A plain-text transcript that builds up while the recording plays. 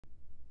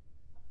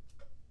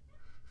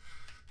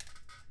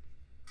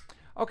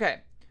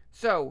Okay,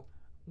 so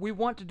we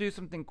want to do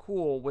something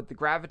cool with the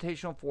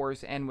gravitational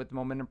force and with the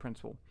momentum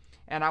principle.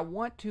 And I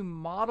want to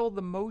model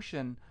the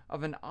motion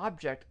of an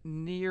object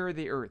near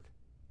the Earth.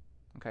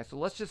 Okay, so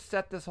let's just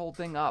set this whole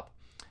thing up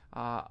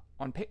on,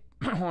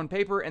 on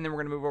paper, and then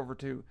we're going to move over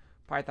to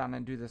Python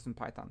and do this in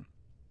Python.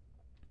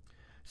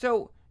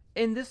 So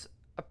in this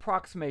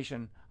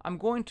approximation, I'm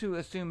going to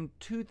assume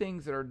two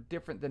things that are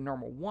different than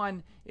normal.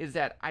 One is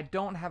that I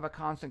don't have a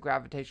constant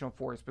gravitational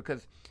force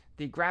because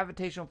the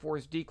gravitational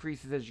force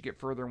decreases as you get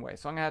further away.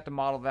 So I'm going to have to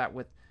model that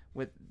with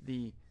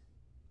the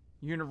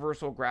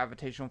universal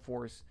gravitational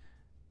force.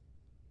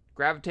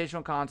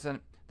 Gravitational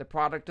constant, the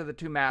product of the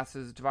two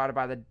masses divided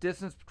by the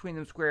distance between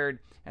them squared,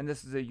 and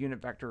this is a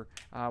unit vector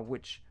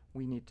which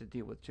we need to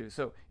deal with too.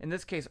 So in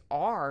this case,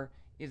 r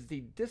is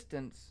the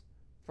distance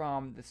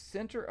from the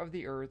center of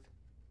the Earth,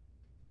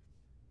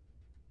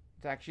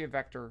 it's actually a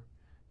vector,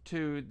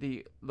 to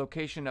the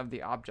location of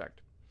the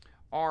object.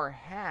 R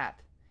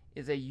hat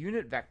is a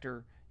unit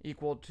vector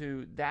equal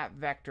to that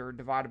vector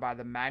divided by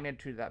the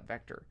magnitude of that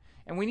vector.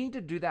 And we need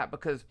to do that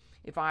because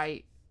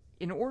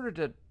in order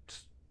to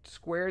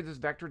square this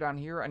vector down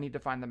here, I need to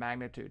find the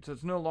magnitude. So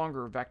it's no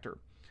longer a vector.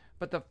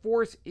 But the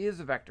force is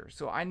a vector,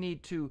 so I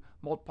need to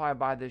multiply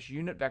by this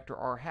unit vector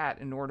r hat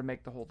in order to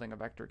make the whole thing a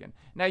vector again.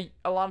 Now,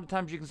 a lot of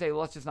times you can say,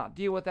 well, let's just not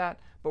deal with that,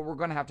 but we're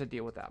going to have to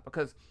deal with that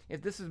because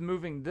if this is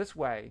moving this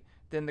way,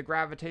 then the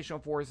gravitational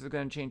force is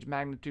going to change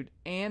magnitude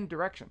and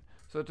direction.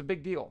 So it's a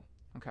big deal.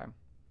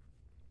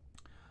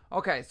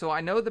 Okay, so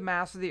I know the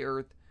mass of the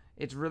Earth.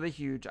 It's really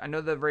huge. I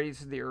know the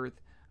radius of the Earth.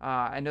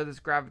 I know this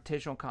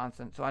gravitational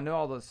constant, so I know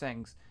all those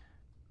things.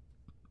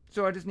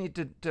 So I just need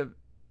to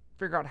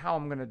figure out how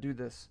I'm going to do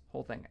this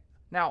whole thing.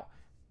 Now,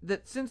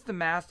 since the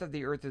mass of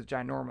the Earth is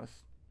ginormous,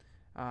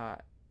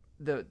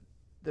 the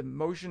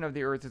motion of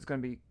the Earth is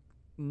going to be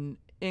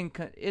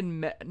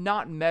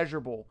not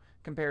measurable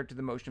compared to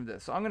the motion of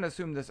this. So I'm going to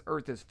assume this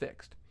Earth is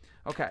fixed.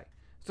 Okay,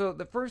 so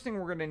the first thing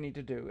we're going to need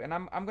to do, and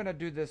I'm going to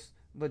do this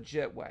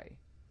legit way,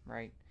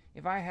 right?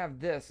 If I have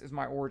this as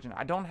my origin,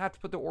 I don't have to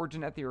put the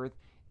origin at the Earth.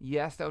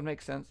 Yes, that would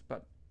make sense,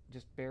 but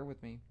just bear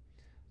with me.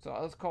 So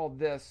let's call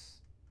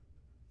this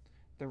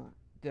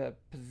the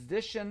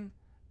position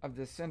of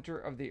the center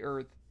of the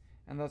Earth,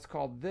 and let's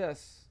call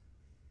this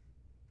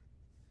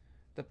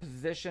the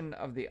position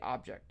of the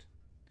object.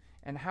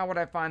 And how would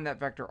I find that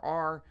vector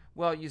r?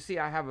 Well, you see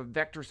I have a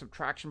vector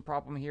subtraction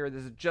problem here.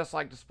 This is just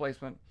like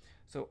displacement.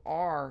 So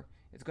r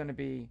is going to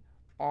be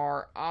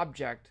r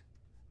object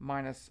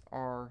minus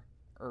r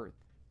Earth.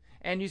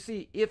 And you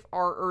see, if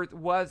r Earth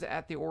was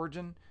at the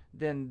origin,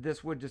 then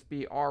this would just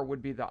be r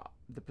would be the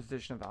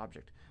position of the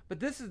object. But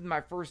this is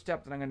my first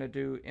step that I'm going to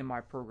do in my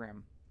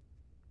program.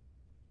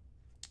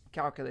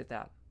 Calculate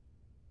that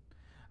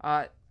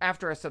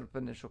after I set up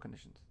initial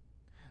conditions.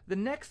 The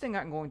next thing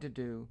I'm going to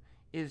do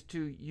is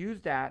to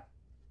use that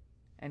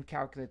and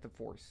calculate the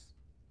force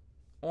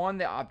on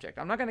the object.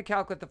 I'm not going to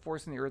calculate the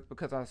force on the Earth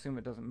because I assume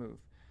it doesn't move.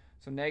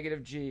 So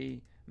negative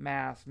g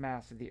mass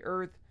of the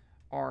Earth,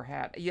 r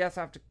hat. Yes,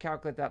 I have to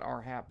calculate that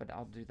r hat, but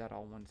I'll do that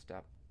all in one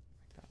step.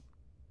 Like that.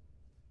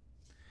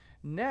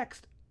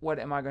 Next, what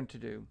am I going to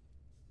do?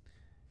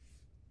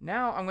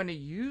 Now I'm going to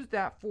use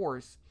that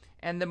force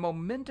and the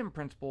momentum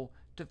principle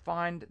to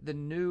find the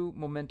new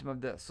momentum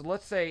of this. So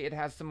let's say it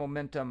has some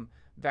momentum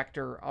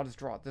vector. I'll just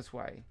draw it this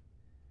way,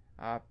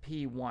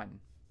 P1.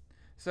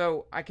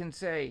 So I can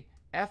say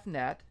F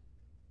net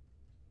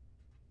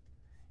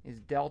is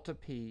delta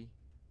P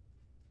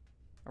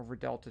over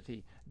delta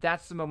T.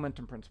 That's the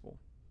momentum principle.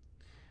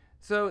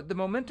 So the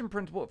momentum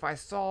principle,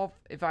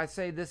 if I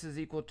say this is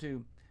equal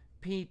to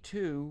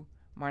P2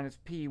 minus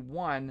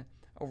P1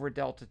 over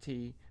delta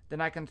T,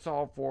 then I can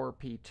solve for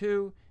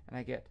P2, and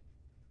I get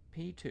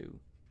P2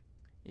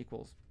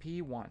 equals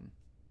P1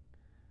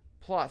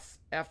 plus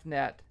F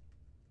net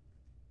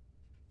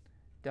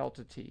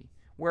delta T,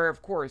 where,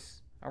 of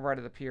course, I'll write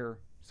it up here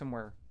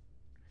somewhere.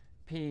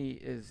 P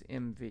is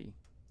mv,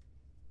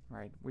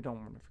 right? We don't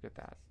want to forget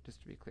that,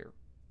 just to be clear.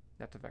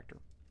 That's a vector.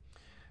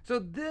 So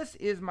this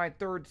is my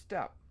third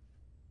step.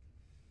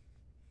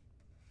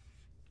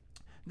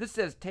 This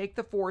says take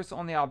the force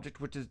on the object,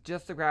 which is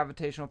just the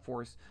gravitational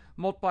force,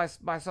 multiply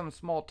by some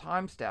small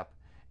time step,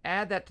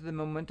 add that to the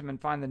momentum,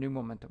 and find the new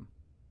momentum.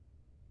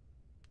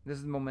 This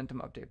is the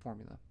momentum update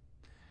formula.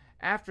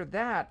 After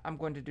that, I'm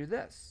going to do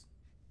this.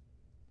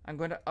 I'm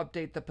going to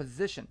update the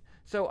position.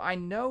 So I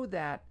know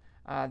that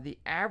the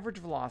average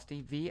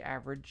velocity, v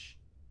average,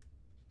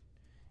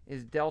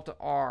 is delta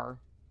r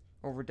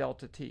over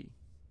delta t.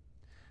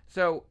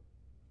 So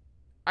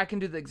I can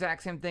do the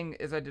exact same thing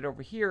as I did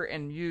over here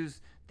and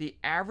use the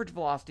average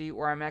velocity,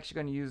 or I'm actually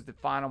going to use the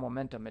final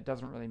momentum. It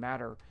doesn't really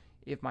matter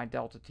if my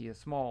delta t is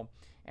small,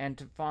 and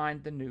to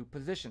find the new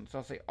position. So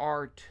I'll say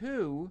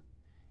r2,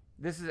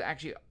 this is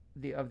actually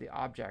of the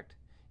object,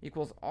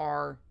 equals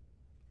r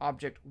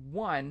object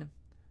 1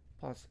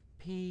 plus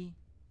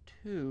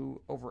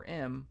p2 over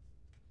m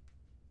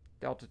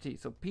delta t.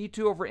 So p2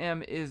 over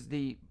m is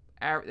the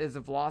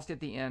velocity at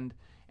the end,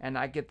 and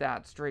I get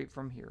that straight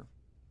from here.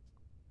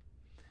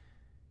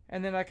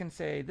 And then I can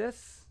say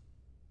this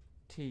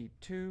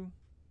t2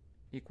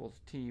 equals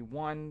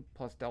t1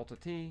 plus delta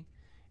t,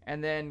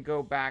 and then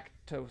go back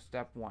to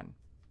step 1.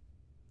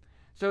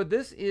 So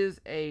this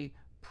is a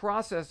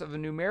process of a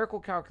numerical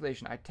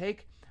calculation. I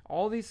take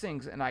all these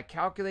things and I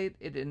calculate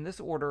it in this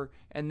order,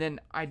 and then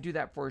I do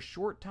that for a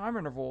short time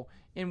interval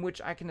in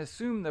which I can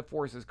assume the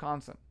force is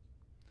constant,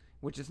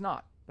 which is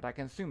not, but I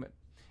can assume it.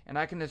 And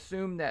I can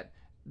assume that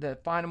the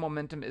final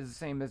momentum is the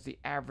same as the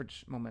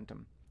average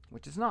momentum,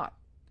 which is not.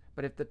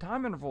 But if the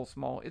time interval is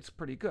small, it's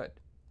pretty good.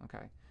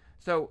 Okay,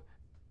 so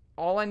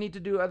all I need to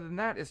do other than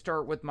that is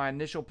start with my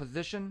initial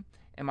position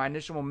and my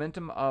initial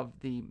momentum of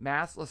the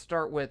mass. Let's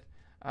start with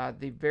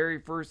the very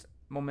first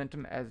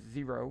momentum as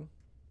 0.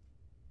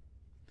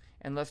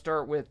 And let's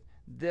start with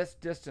this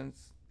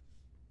distance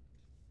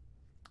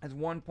as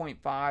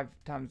 1.5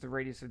 times the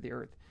radius of the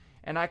Earth.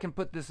 And I can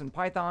put this in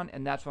Python,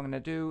 and that's what I'm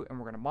going to do, and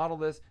we're going to model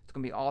this. It's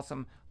going to be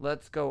awesome.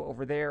 Let's go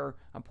over there.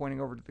 I'm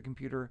pointing over to the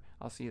computer.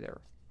 I'll see you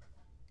there.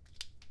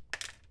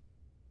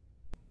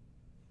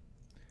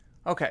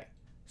 Okay,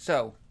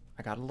 so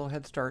I got a little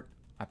head start.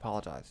 I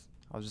apologize.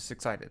 I was just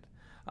excited.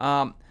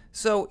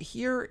 So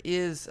here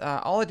is,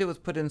 all I did was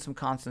put in some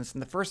constants,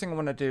 and the first thing I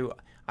want to do,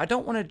 I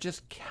don't want to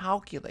just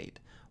calculate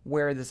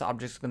where this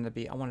object is going to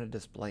be. I want to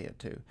display it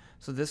too.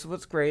 So this is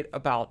what's great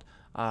about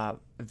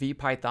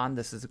VPython.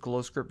 This is a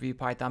GlowScript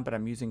VPython, but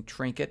I'm using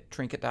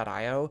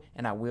trinket.io,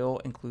 and I will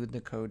include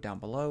the code down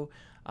below,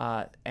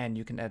 and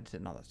you can edit it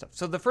and all that stuff.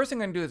 So the first thing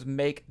I'm going to do is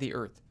make the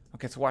Earth.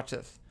 Okay, so watch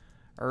this.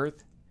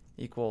 Earth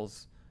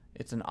equals,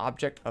 it's an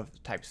object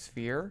of type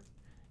sphere,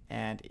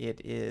 and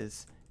it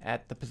is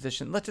at the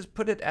position. Let's just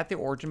put it at the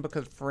origin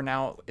because for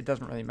now it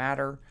doesn't really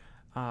matter.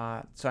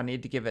 So I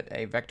need to give it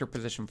a vector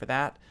position for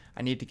that.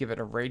 I need to give it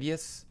a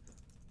radius,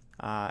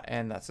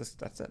 and that's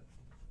it.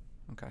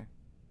 Okay.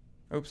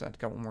 Oops, I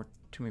got one more,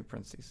 too many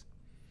parentheses.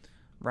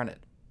 Run it.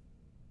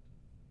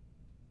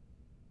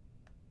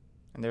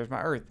 And there's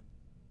my Earth.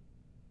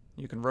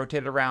 You can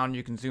rotate it around,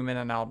 you can zoom in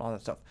and out, and all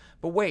that stuff.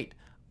 But wait,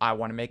 I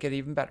want to make it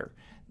even better.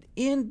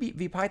 In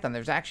VPython,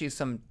 there's actually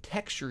some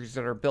textures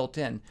that are built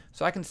in.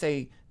 So I can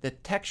say the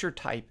texture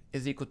type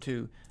is equal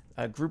to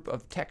a group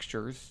of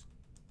textures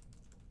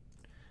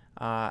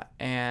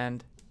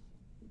and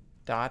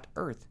dot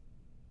Earth.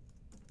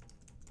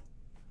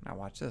 Now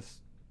watch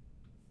this.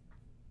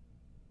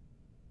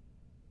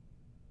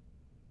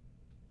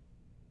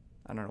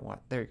 I don't know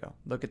what. There you go.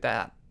 Look at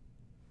that.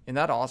 Isn't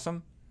that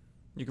awesome?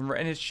 You can,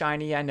 and it's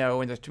shiny, I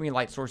know, and there's too many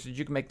light sources.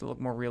 You can make it look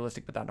more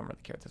realistic, but I don't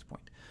really care at this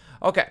point.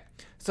 Okay,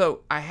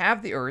 so I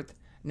have the Earth.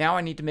 Now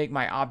I need to make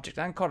my object.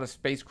 I'm going to call it a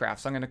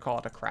spacecraft, so I'm going to call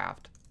it a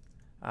craft.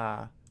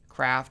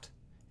 Craft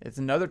is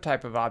another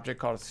type of object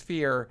called a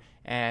sphere,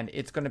 and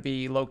it's going to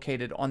be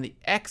located on the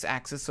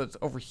x-axis, so it's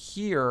over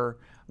here,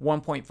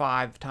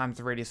 1.5 times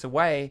the radius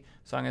away.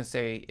 So I'm going to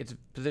say its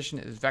position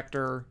is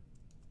vector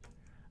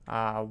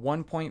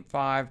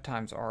 1.5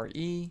 times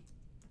RE,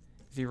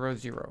 0,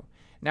 0.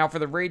 Now for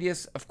the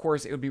radius, of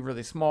course, it would be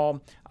really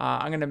small.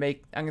 I'm going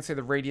to say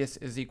the radius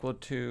is equal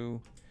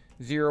to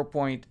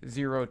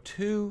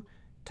 0.02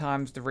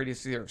 times the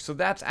radius of the Earth. So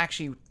that's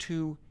actually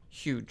too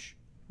huge,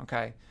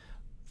 okay?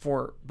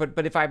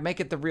 But if I make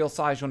it the real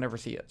size, you'll never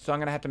see it. So I'm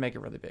going to have to make it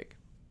really big.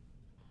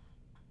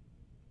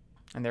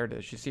 And there it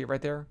is. You see it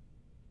right there?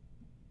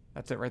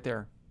 That's it right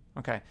there.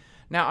 Okay.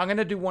 Now I'm going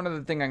to do one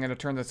other thing. I'm going to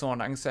turn this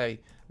on. I'm going to say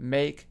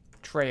make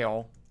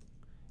trail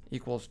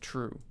equals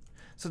true.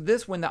 So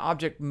this, when the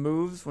object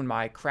moves, when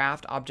my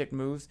craft object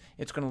moves,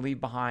 it's going to leave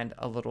behind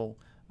a little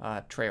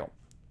trail.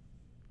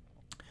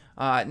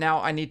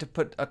 Now I need to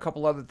put a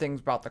couple other things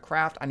about the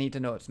craft. I need to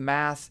know its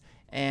mass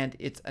and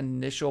its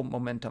initial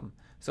momentum.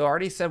 So I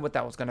already said what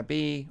that was going to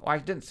be. Well, I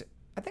didn't say,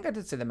 I think I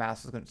did say the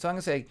mass was going to. So I'm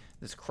going to say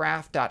this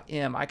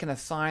craft.m. I can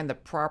assign the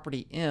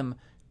property m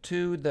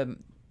to the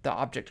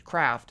object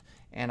craft,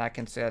 and I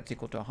can say that's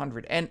equal to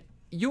 100. And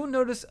you'll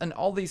notice in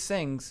all these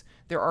things,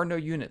 there are no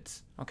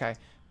units. Okay.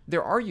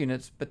 There are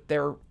units, but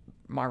they're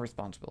my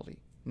responsibility,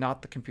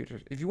 not the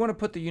computer's. If you want to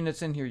put the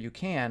units in here, you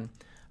can.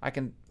 I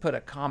can put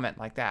a comment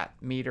like that,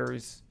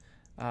 meters,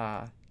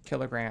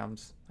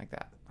 kilograms, like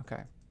that.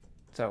 Okay.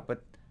 So,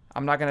 but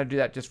I'm not going to do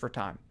that just for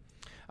time.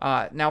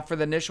 Now for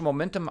the initial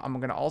momentum, I'm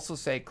going to also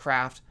say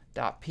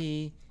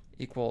craft.p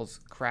equals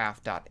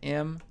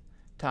craft.m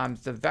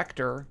times the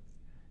vector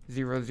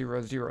 0,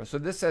 0, 0. So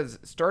this says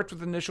starts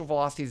with initial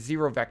velocity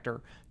 0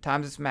 vector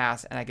times its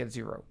mass, and I get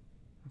 0.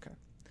 Okay.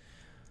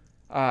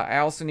 I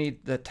also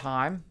need the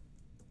time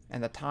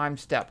and the time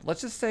step.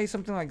 Let's just say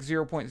something like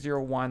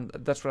 0.01.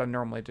 That's what I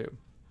normally do.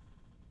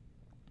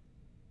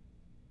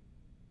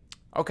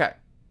 Okay.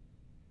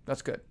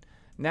 That's good.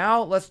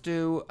 Now let's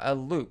do a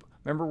loop.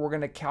 Remember, we're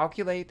going to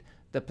calculate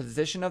the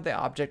position of the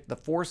object, the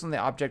force on the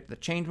object, the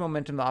change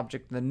momentum of the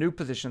object, the new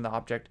position of the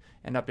object,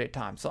 and update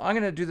time. So I'm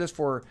going to do this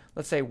for,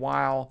 let's say,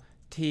 while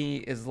t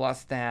is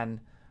less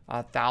than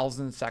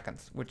 1,000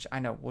 seconds, which I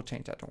know we'll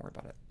change that. Don't worry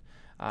about it.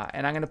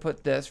 And I'm going to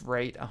put this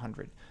rate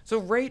 100. So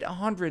rate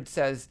 100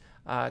 says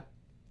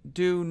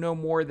do no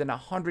more than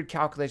 100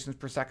 calculations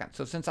per second.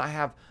 So since I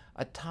have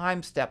a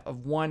time step of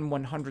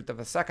 1/100th of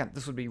a second,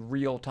 this would be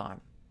real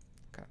time.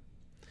 Okay.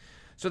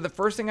 So the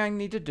first thing I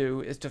need to do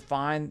is to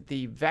find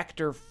the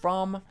vector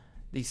from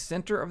the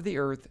center of the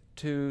Earth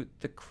to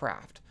the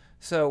craft.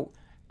 So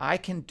I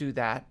can do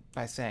that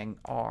by saying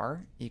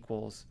r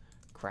equals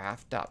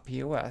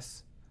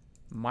craft.pos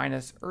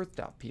minus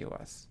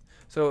earth.pos.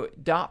 So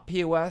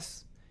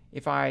 .pos,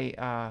 if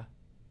I,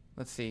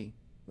 let's see,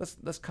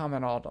 let's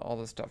comment all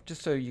this stuff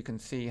just so you can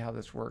see how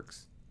this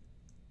works.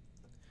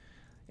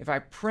 If I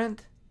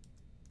print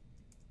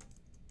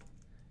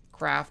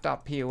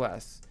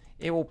craft.pos,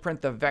 it will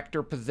print the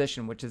vector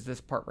position, which is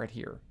this part right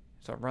here.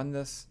 So I run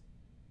this,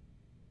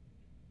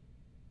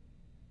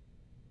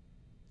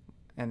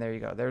 and there you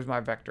go. There's my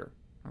vector.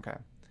 Okay,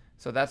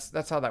 so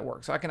that's how that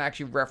works. So I can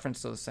actually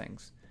reference those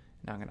things.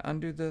 Now I'm going to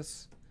undo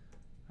this.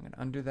 I'm going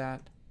to undo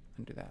that,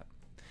 undo that.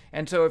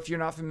 And so if you're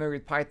not familiar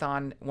with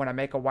Python, when I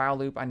make a while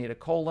loop, I need a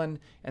colon,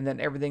 and then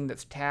everything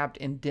that's tabbed,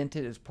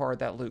 indented is part of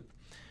that loop.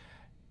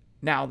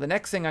 Now, the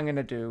next thing I'm going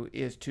to do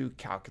is to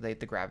calculate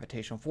the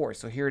gravitational force.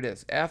 So here it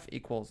is. F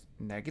equals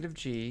negative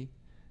g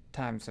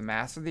times the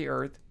mass of the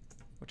Earth,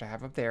 which I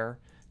have up there,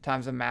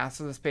 times the mass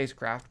of the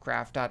spacecraft,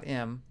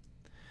 craft.m.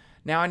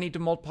 Now I need to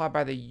multiply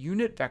by the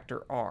unit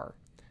vector r.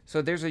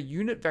 So there's a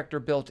unit vector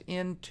built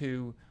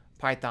into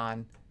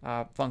Python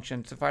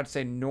functions. So if I'd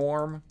say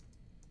norm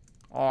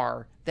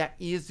r, that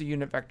is the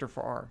unit vector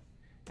for r.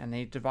 And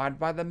they divide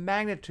by the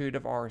magnitude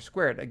of r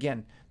squared.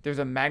 Again, there's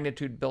a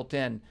magnitude built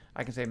in.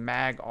 I can say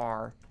mag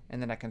r,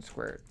 and then I can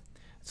square it.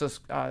 So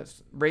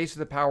raised to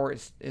the power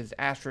is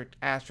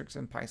asterisk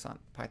in Python.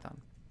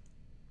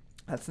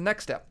 That's the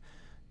next step.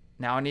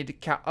 Now I need to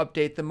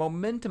update the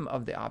momentum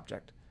of the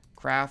object.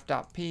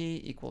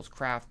 Craft.p equals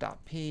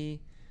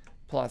craft.p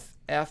plus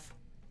f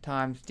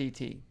times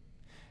dt.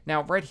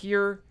 Now right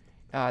here,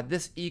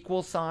 this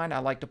equal sign, I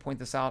like to point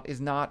this out,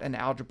 is not an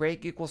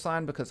algebraic equal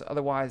sign because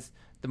otherwise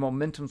the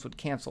momentums would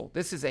cancel.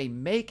 This is a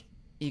make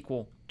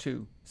equal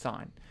to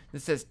sign.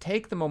 This says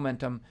take the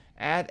momentum,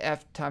 add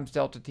f times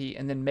delta t,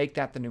 and then make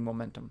that the new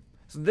momentum.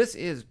 So this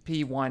is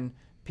P1,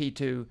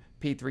 P2,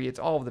 P3. It's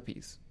all of the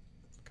P's.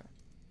 Okay.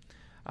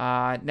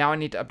 Now I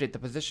need to update the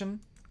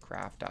position.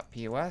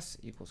 Craft.pos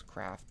equals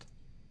craft.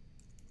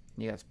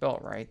 You gotta spell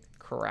it right.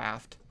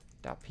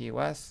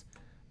 Craft.pos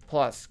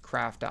plus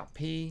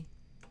craft.p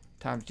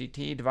times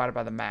gt divided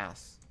by the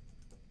mass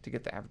to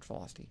get the average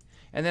velocity.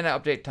 And then I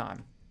update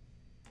time.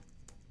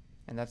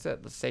 And that's it.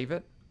 Let's save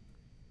it.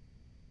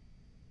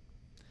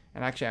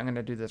 And actually, I'm going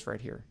to do this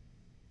right here.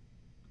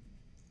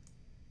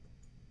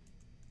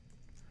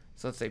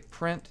 So let's say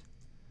print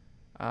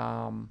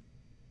the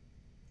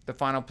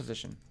final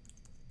position.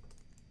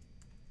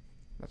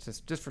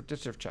 That's just for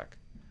check.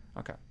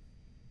 Okay.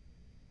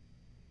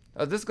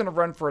 This is going to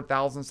run for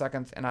 1,000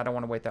 seconds, and I don't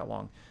want to wait that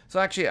long. So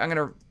actually, I'm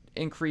going to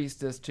increase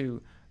this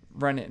to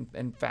run it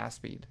in fast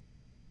speed.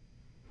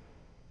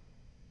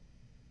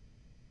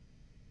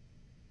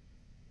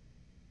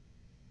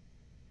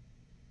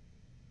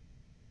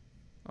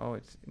 Oh,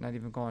 it's not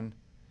even going.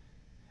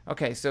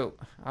 Okay, so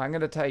I'm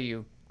going to tell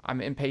you, I'm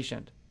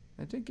impatient.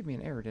 It didn't give me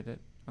an error, did it?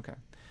 Okay.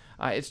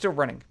 It's still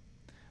running.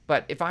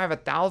 But if I have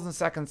 1,000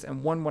 seconds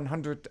and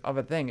 1/100th of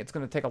a thing, it's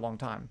going to take a long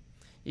time,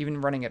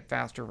 even running at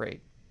faster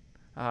rate.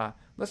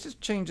 Let's just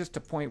change this to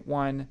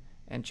 0.1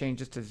 and change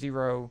this to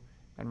 0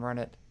 and run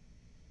it.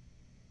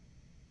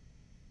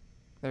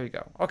 There you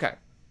go. Okay.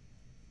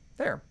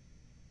 There.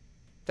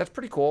 That's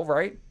pretty cool,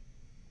 right?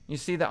 You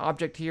see the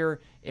object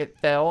here, it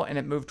fell and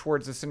it moved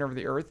towards the center of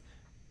the Earth.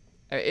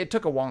 It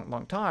took a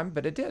long time,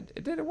 but it did.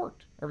 It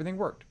worked. Everything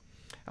worked.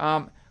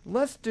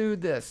 Let's do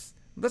this.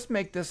 Let's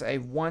make this a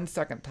 1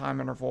 second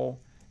time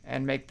interval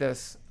and make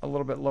this a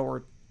little bit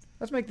lower.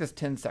 Let's make this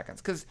 10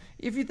 seconds. Because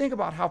if you think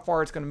about how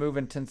far it's going to move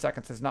in 10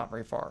 seconds, it's not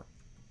very far.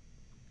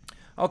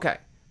 Okay,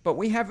 but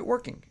we have it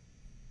working.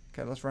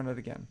 Okay, let's run it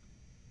again.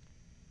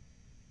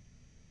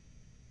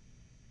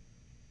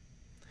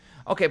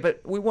 Okay, but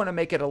we want to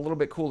make it a little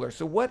bit cooler.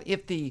 So what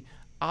if the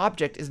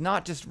object is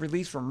not just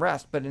released from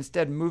rest, but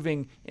instead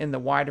moving in the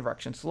y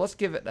direction? So let's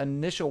give it an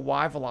initial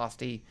y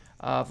velocity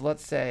of,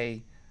 let's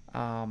say,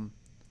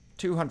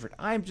 200.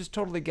 I'm just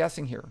totally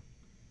guessing here.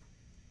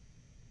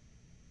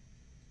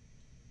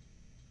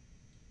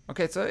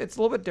 Okay, so it's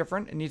a little bit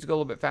different. It needs to go a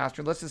little bit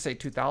faster. Let's just say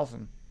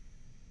 2,000.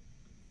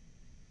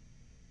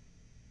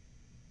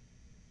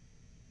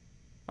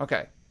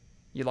 Okay,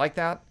 you like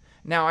that?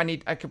 Now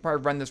I could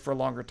probably run this for a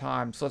longer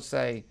time. So let's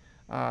say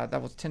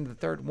that was 10 to the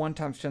third, 1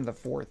 times 10 to the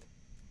fourth.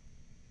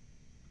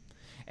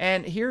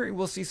 And here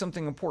we'll see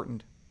something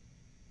important.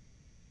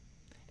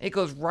 It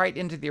goes right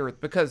into the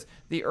Earth because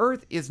the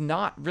Earth is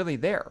not really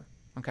there.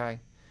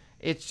 Okay,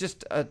 it's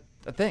just a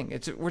thing.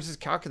 We're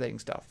just calculating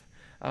stuff,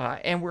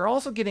 and we're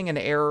also getting an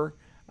error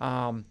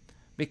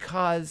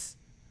because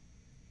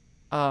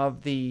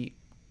of the.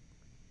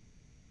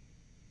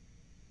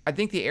 I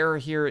think the error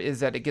here is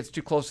that it gets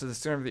too close to the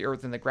center of the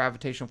Earth and the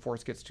gravitational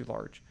force gets too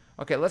large.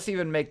 Okay, let's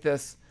even make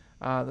this,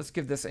 let's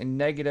give this a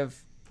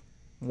negative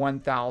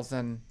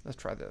 1,000. Let's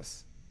try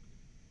this.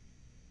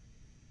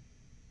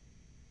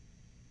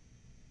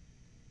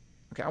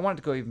 Okay, I want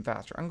it to go even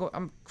faster.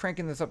 I'm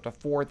cranking this up to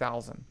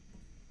 4,000.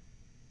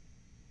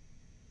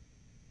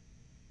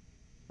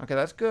 Okay,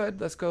 that's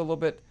good. Let's go a little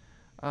bit.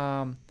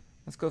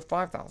 Let's go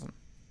 5,000.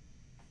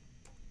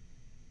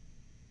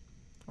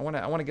 I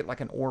want to get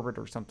like an orbit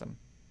or something.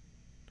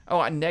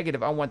 Oh, a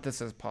negative. I want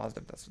this as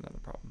positive. That's another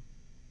problem.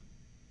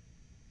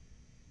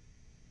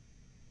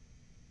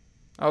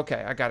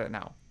 Okay, I got it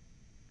now.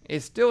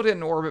 It still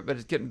didn't orbit, but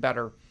it's getting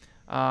better.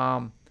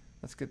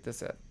 Let's get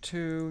this at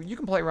 2. You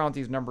can play around with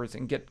these numbers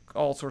and get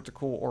all sorts of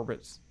cool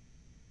orbits.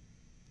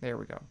 There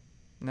we go.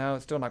 No,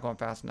 it's still not going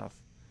fast enough.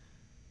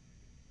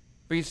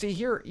 But you see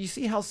here, you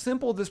see how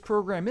simple this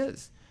program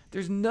is.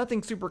 There's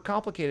nothing super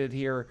complicated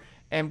here,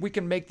 and we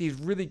can make these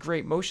really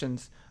great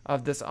motions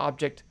of this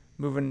object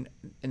moving,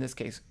 in this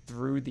case,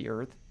 through the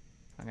Earth.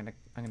 I'm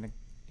gonna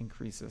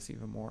increase this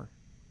even more.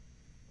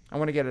 I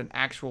want to get an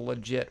actual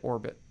legit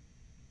orbit.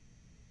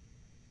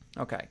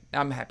 Okay,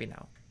 I'm happy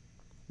now.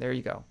 There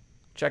you go.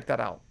 Check that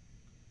out.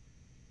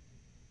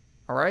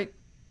 All right.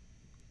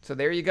 So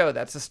there you go.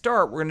 That's a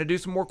start. We're going to do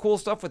some more cool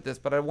stuff with this,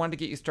 but I wanted to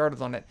get you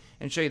started on it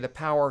and show you the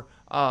power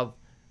of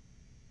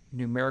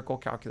numerical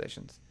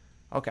calculations.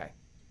 Okay.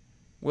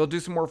 We'll do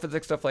some more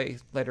physics stuff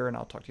later, and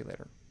I'll talk to you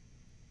later.